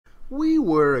We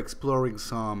were exploring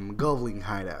some goblin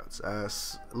hideouts,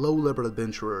 as low-level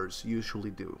adventurers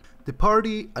usually do. The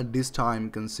party at this time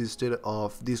consisted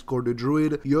of Discord the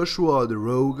Druid, Joshua the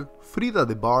Rogue, Frida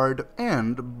the Bard,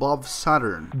 and Bob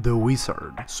Saturn the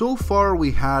Wizard. So far we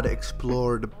had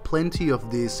explored plenty of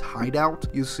this hideout.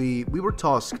 You see, we were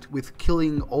tasked with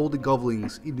killing all the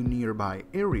goblins in the nearby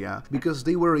area because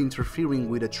they were interfering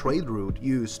with a trade route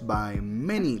used by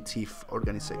many thief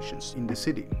organizations in the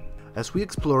city. As we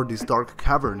explored these dark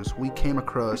caverns, we came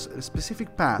across a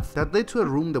specific path that led to a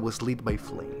room that was lit by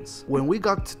flames. When we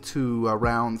got to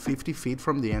around 50 feet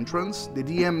from the entrance, the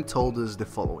DM told us the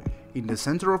following. In the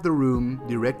center of the room,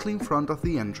 directly in front of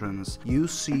the entrance, you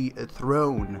see a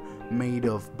throne made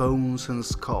of bones and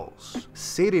skulls.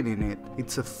 Sitting in it,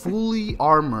 it's a fully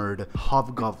armored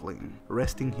hobgoblin,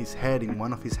 resting his head in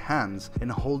one of his hands and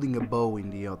holding a bow in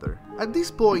the other. At this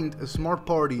point, a smart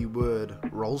party would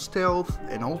roll stealth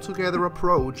and all together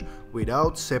approach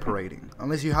without separating,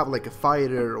 unless you have like a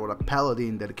fighter or a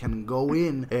paladin that can go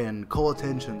in and call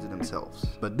attention to themselves.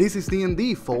 But this is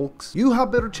D&D, folks. You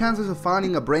have better chances of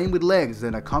finding a brain with legs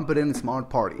than a competent smart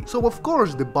party. So of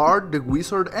course the bard, the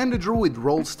wizard, and the druid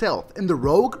rolled stealth, and the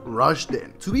rogue rushed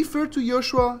in. To be fair to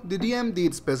Joshua, the DM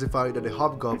did specify that the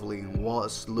hobgoblin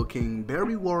was looking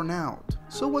very worn out.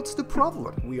 So what's the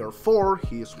problem? We are 4,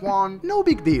 he is 1, no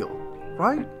big deal,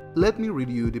 right? Let me read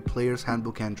you the player's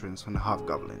handbook entrance on the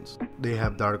hobgoblins. They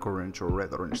have dark orange or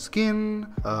red orange skin,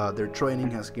 their training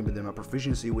has given them a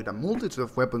proficiency with a multitude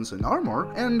of weapons and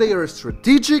armor, and they are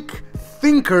strategic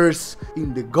thinkers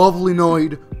in the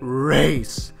goblinoid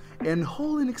race, and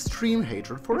hold an extreme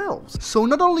hatred for elves. So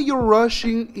not only you're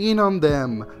rushing in on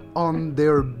them, on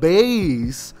their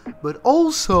base, but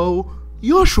also,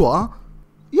 Joshua,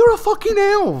 you're a fucking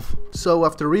elf! So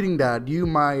after reading that, you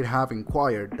might have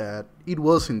inquired that it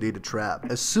was indeed a trap.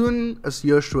 As soon as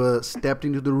Joshua stepped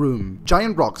into the room,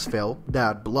 giant rocks fell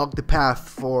that blocked the path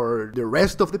for the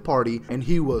rest of the party, and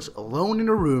he was alone in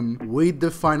a room with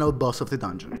the final boss of the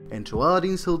dungeon. And to add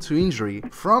insult to injury,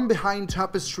 from behind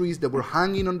tapestries that were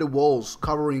hanging on the walls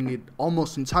covering it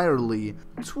almost entirely,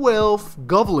 12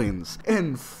 goblins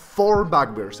and 4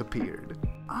 bugbears appeared.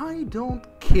 I don't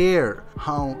care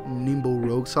how nimble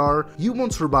rogues are, you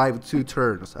won't survive 2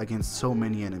 turns against so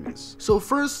many enemies. So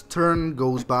first turn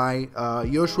goes by,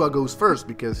 Joshua goes first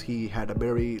because he had a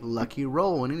very lucky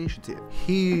roll on initiative.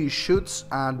 He shoots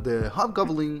at the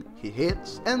hobgoblin, he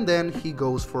hits, and then he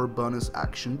goes for bonus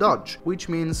action dodge, which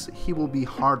means he will be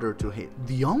harder to hit.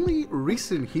 The only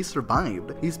reason he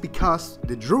survived is because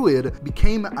the druid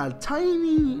became a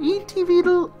tiny itty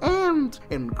little ant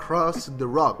and crossed the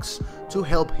rocks to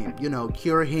help him, you know,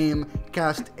 cure him,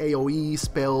 cast AoE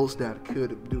spells that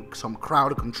could do some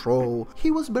crowd control. He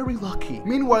was very lucky.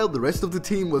 Meanwhile, the rest of the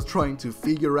team was trying to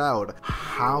figure out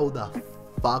how the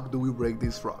fuck do we break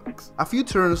these rocks. A few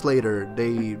turns later,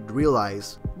 they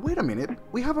realized, wait a minute,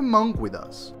 we have a monk with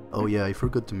us. Oh yeah, I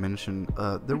forgot to mention,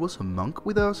 there was a monk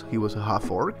with us. He was a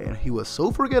half-orc, and he was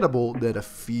so forgettable that a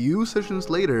few sessions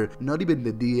later, not even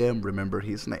the DM remembered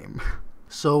his name.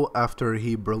 So after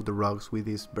he broke the rocks with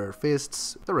his bare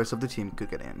fists, the rest of the team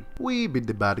could get in. We beat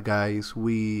the bad guys,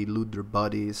 we loot their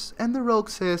bodies, and the rogue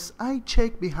says, I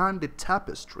check behind the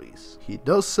tapestries. He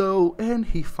does so, and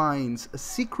he finds a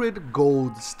secret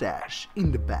gold stash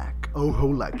in the back. Oh, how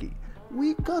lucky.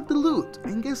 We got the loot,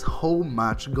 and guess how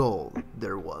much gold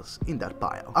there was in that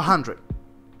pile? 100.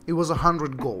 It was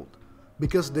 100 gold.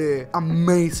 Because the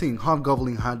amazing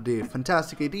hobgoblin had the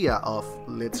fantastic idea of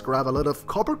let's grab a lot of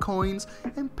copper coins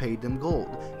and pay them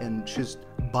gold and just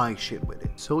buy shit with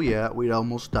it. So yeah, we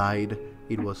almost died,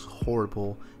 it was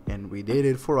horrible, and we did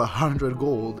it for 100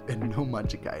 gold and no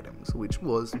magic items, which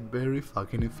was very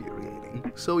fucking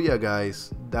infuriating. So yeah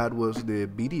guys, that was the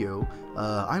video.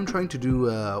 I'm trying to do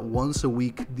a once a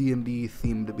week D&D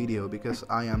themed video because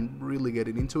I am really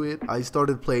getting into it. I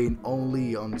started playing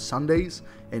only on Sundays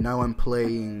and now I'm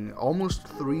playing almost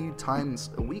 3 times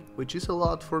a week, which is a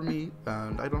lot for me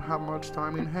and I don't have much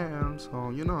time in hand, so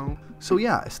you know. So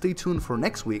yeah, stay tuned for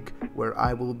next week where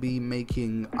I will be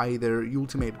making either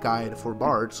Ultimate Guide for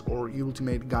Bards or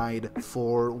Ultimate Guide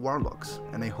for Warlocks,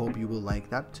 and I hope you will like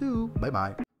that too. Bye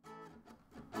bye.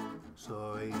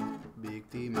 Soy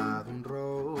víctima de un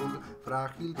rogue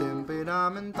frágil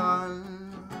temperamental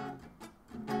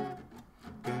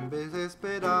que en vez de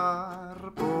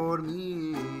esperar por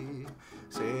mí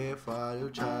se fue a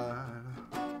luchar.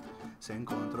 Se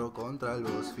encontró contra el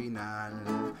boss final,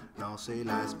 no se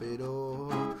la esperó,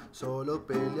 solo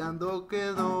peleando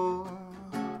quedó.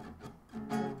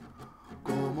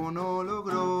 Como no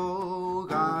logró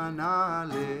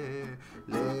ganarle,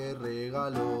 le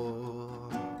regaló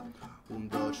un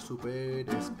dodge super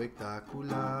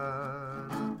espectacular.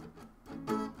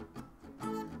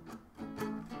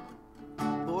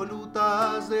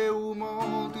 Volutas de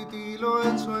humo titilo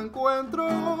en su encuentro.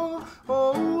 Oh,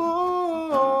 oh,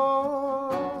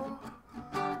 oh.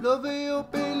 Lo veo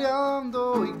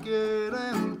peleando y quiere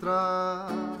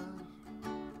entrar.